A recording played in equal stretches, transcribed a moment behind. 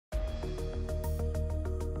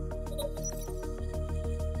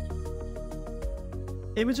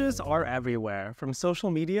Images are everywhere, from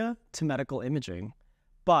social media to medical imaging.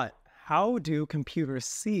 But how do computers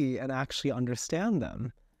see and actually understand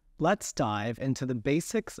them? Let's dive into the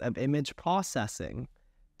basics of image processing.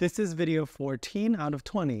 This is video 14 out of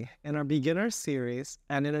 20 in our beginner series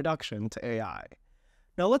and introduction to AI.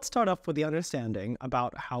 Now let's start off with the understanding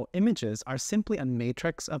about how images are simply a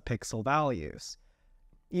matrix of pixel values.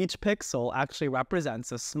 Each pixel actually represents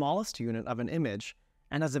the smallest unit of an image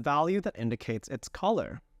and has a value that indicates its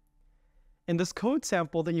color. In this code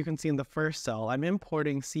sample that you can see in the first cell, I'm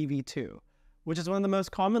importing CV2, which is one of the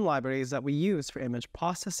most common libraries that we use for image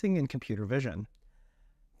processing in computer vision.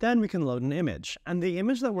 Then we can load an image, and the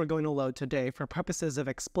image that we're going to load today for purposes of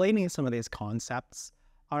explaining some of these concepts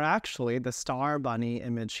are actually the star bunny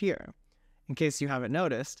image here. In case you haven't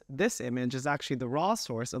noticed, this image is actually the raw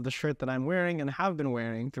source of the shirt that I'm wearing and have been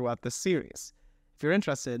wearing throughout this series. If you're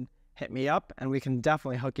interested, hit me up and we can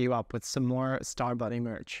definitely hook you up with some more Star Bunny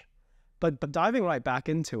merch. But diving right back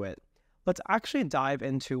into it, let's actually dive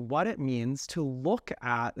into what it means to look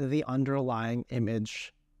at the underlying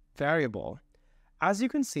image variable. As you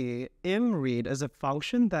can see, imRead is a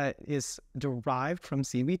function that is derived from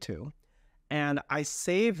CV2, and I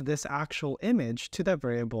save this actual image to that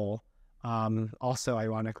variable, also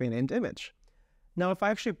ironically named image. Now, if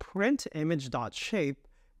I actually print image.shape,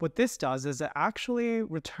 what this does is it actually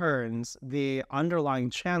returns the underlying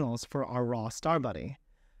channels for our raw Star Bunny.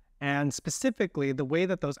 And specifically, the way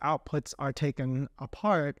that those outputs are taken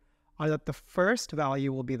apart are that the first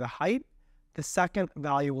value will be the height, the second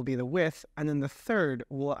value will be the width, and then the third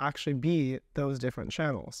will actually be those different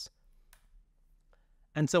channels.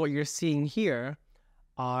 And so what you're seeing here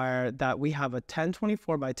are that we have a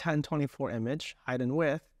 1024 by 1024 image, height and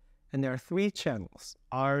width, and there are three channels,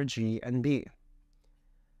 R, G, and B.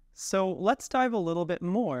 So let's dive a little bit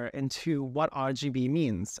more into what RGB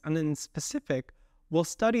means, and in specific, we'll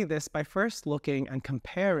study this by first looking and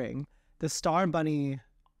comparing the Star Bunny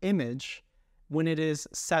image when it is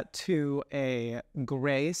set to a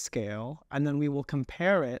gray scale, and then we will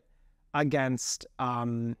compare it against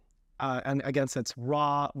its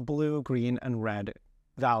raw blue, green, and red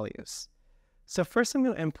values. So first I'm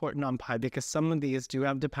going to import NumPy because some of these do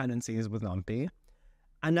have dependencies with NumPy.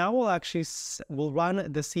 And now we'll run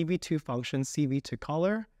the CV2 function,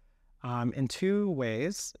 CV2color, in two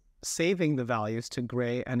ways, saving the values to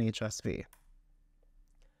gray and HSV.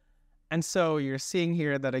 And so you're seeing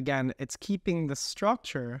here that, again, it's keeping the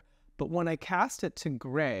structure, but when I cast it to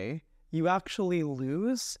gray, you actually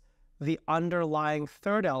lose the underlying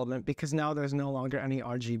third element because now there's no longer any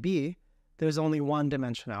RGB. There's only one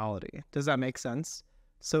dimensionality. Does that make sense?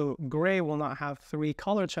 So gray will not have three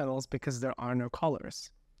color channels because there are no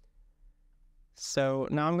colors. So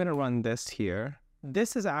now I'm going to run this here.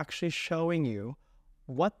 This is actually showing you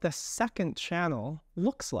what the second channel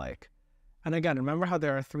looks like. And again, remember how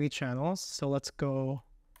there are three channels? So let's go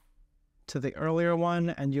to the earlier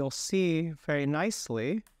one, and you'll see very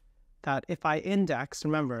nicely that if I index,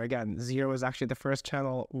 remember, again, 0 is actually the first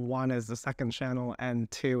channel, 1 is the second channel,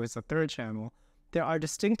 and 2 is the third channel. There are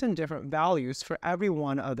distinct and different values for every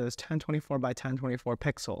one of those 1024 by 1024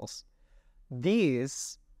 pixels.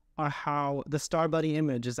 These are how the Star Bunny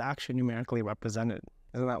image is actually numerically represented.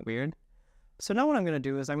 Isn't that weird? So now what I'm going to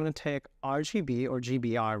do is I'm going to take RGB, or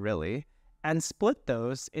GBR really, and split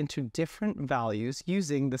those into different values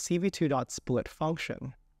using the CV2.split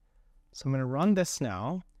function. So I'm going to run this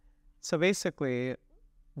now. So basically,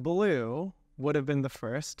 blue would have been the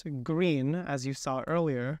first, green, as you saw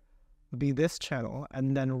earlier, would be this channel,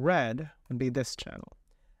 and then red would be this channel.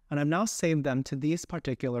 And I've now saved them to these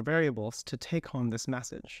particular variables to take home this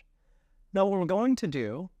message. Now what we're going to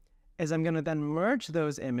do is I'm going to then merge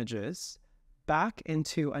those images back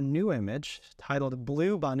into a new image titled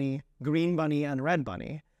Blue Bunny, Green Bunny, and Red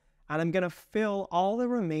Bunny. And I'm going to fill all the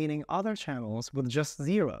remaining other channels with just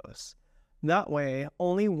zeros. That way,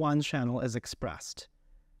 only one channel is expressed.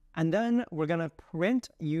 And then we're going to print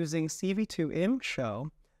using CV2im_show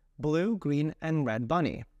blue, green, and red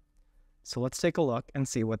bunny. So let's take a look and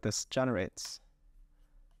see what this generates.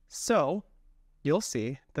 So you'll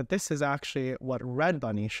see that this is actually what red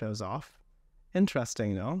bunny shows off.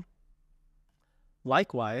 Interesting, no?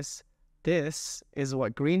 Likewise, this is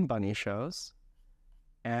what green bunny shows.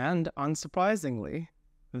 And unsurprisingly,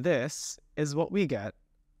 this is what we get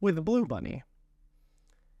with blue bunny.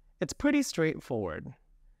 It's pretty straightforward.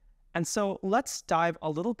 And so let's dive a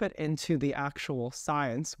little bit into the actual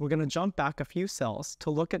science. We're going to jump back a few cells to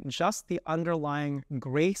look at just the underlying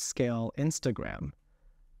grayscale histogram.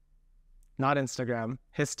 Not Instagram,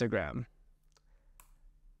 histogram.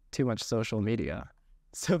 Too much social media.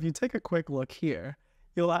 So if you take a quick look here,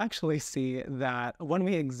 you'll actually see that when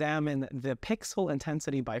we examine the pixel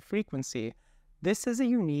intensity by frequency, this is a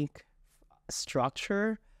unique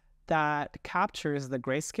structure that captures the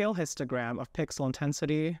grayscale histogram of pixel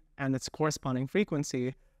intensity and its corresponding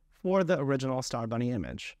frequency for the original Star Bunny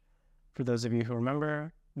image. For those of you who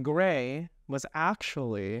remember, gray was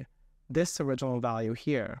actually this original value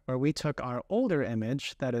here, where we took our older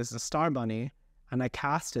image, that is the Star Bunny, and I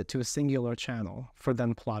cast it to a singular channel for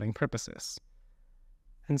then plotting purposes.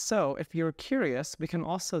 And so, if you're curious, we can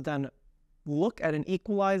also then look at an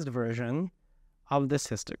equalized version of this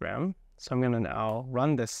histogram. So I'm going to now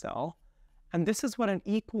run this cell. And this is what an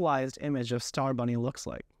equalized image of Star Bunny looks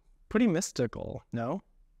like. Pretty mystical, no?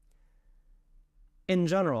 In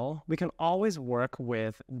general, we can always work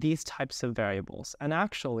with these types of variables. And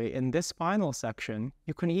actually, in this final section,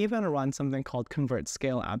 you can even run something called convert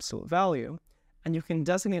scale absolute value, and you can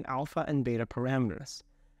designate alpha and beta parameters.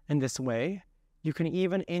 In this way, you can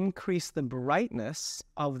even increase the brightness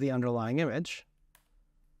of the underlying image.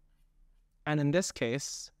 And in this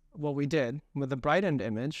case, what we did with the brightened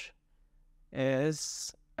image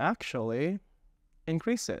is actually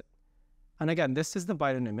increase it. And again, this is the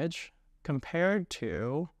brightened image compared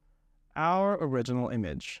to our original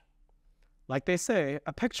image. Like they say,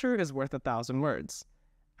 a picture is worth 1,000 words.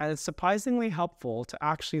 And it's surprisingly helpful to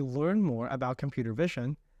actually learn more about computer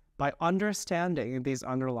vision by understanding these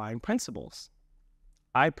underlying principles.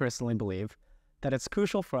 I personally believe that it's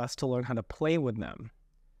crucial for us to learn how to play with them.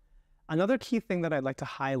 Another key thing that I'd like to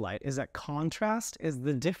highlight is that contrast is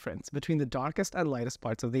the difference between the darkest and lightest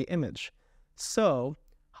parts of the image. So,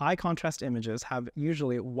 high contrast images have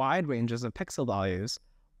usually wide ranges of pixel values,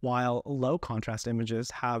 while low contrast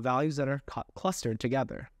images have values that are clustered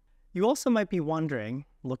together. You also might be wondering,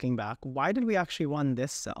 looking back, why did we actually run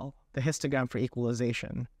this cell, the histogram for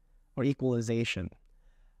equalization, or equalization?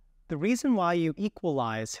 The reason why you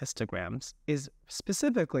equalize histograms is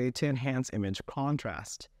specifically to enhance image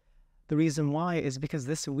contrast. The reason why is because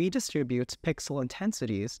this redistributes pixel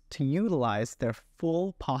intensities to utilize their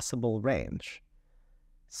full possible range.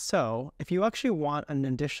 So, if you actually want an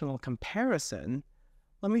additional comparison,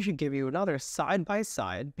 let me give you another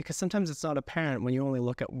side-by-side, because sometimes it's not apparent when you only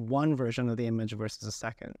look at one version of the image versus a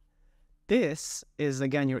second. This is,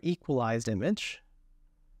 again, your equalized image,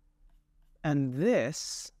 and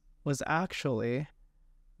this was actually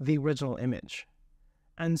the original image.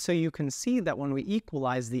 And so you can see that when we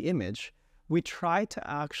equalize the image, we try to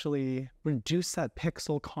actually reduce that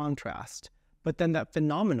pixel contrast. But then that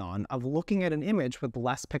phenomenon of looking at an image with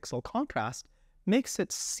less pixel contrast makes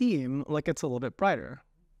it seem like it's a little bit brighter,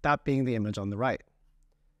 that being the image on the right.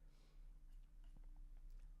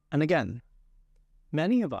 And again,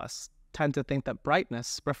 many of us tend to think that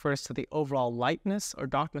brightness refers to the overall lightness or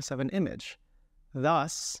darkness of an image.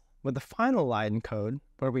 Thus, with the final line code,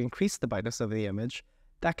 where we increase the brightness of the image,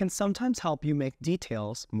 that can sometimes help you make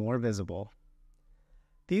details more visible.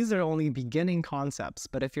 These are only beginning concepts,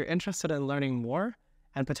 but if you're interested in learning more,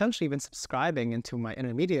 and potentially even subscribing into my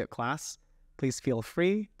intermediate class, please feel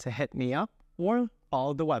free to hit me up or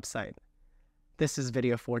follow the website. This is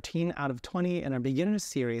video 14 out of 20 in our beginner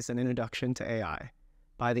series, An Introduction to AI.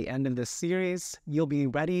 By the end of this series, you'll be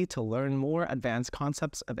ready to learn more advanced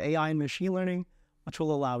concepts of AI and machine learning, which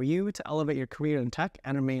will allow you to elevate your career in tech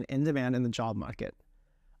and remain in demand in the job market.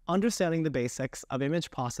 Understanding the basics of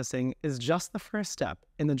image processing is just the first step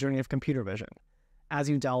in the journey of computer vision. As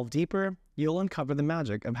you delve deeper, you'll uncover the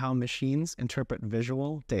magic of how machines interpret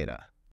visual data.